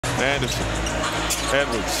Anderson.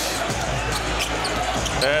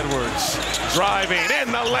 Edwards driving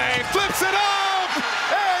in the lane, flips it up,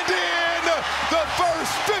 and in the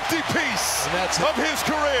first 50-piece of his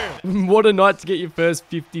career. What a night to get your first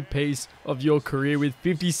 50-piece of your career with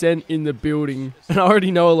 50 Cent in the building. And I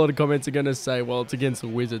already know a lot of comments are going to say, well, it's against the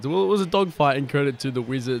Wizards. Well, it was a dogfight, and credit to the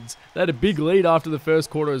Wizards. They had a big lead after the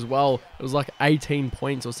first quarter as well. It was like 18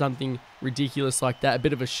 points or something ridiculous like that. A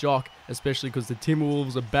bit of a shock, especially because the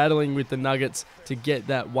Timberwolves are battling with the Nuggets to get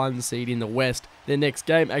that 1 seed in the West. Their next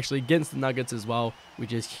game actually against the Nuggets as well,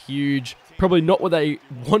 which is huge. Probably not what they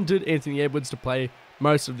wanted Anthony Edwards to play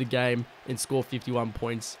most of the game and score 51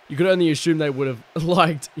 points. You could only assume they would have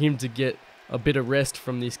liked him to get a bit of rest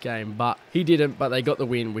from this game, but he didn't, but they got the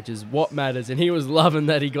win, which is what matters, and he was loving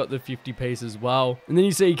that he got the 50 piece as well. And then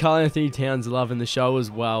you see Karl-Anthony Towns loving the show as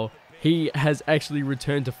well. He has actually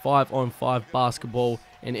returned to 5-on-5 basketball,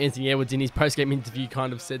 and Anthony Edwards in his post-game interview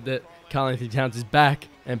kind of said that Karl-Anthony Towns is back,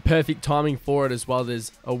 and perfect timing for it as well.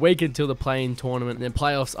 There's a week until the play-in tournament, and then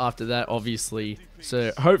playoffs after that, obviously.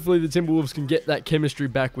 So hopefully the Timberwolves can get that chemistry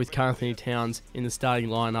back with Karl-Anthony Towns in the starting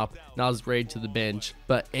lineup. Naz Reid to the bench,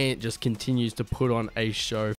 but Ant just continues to put on a show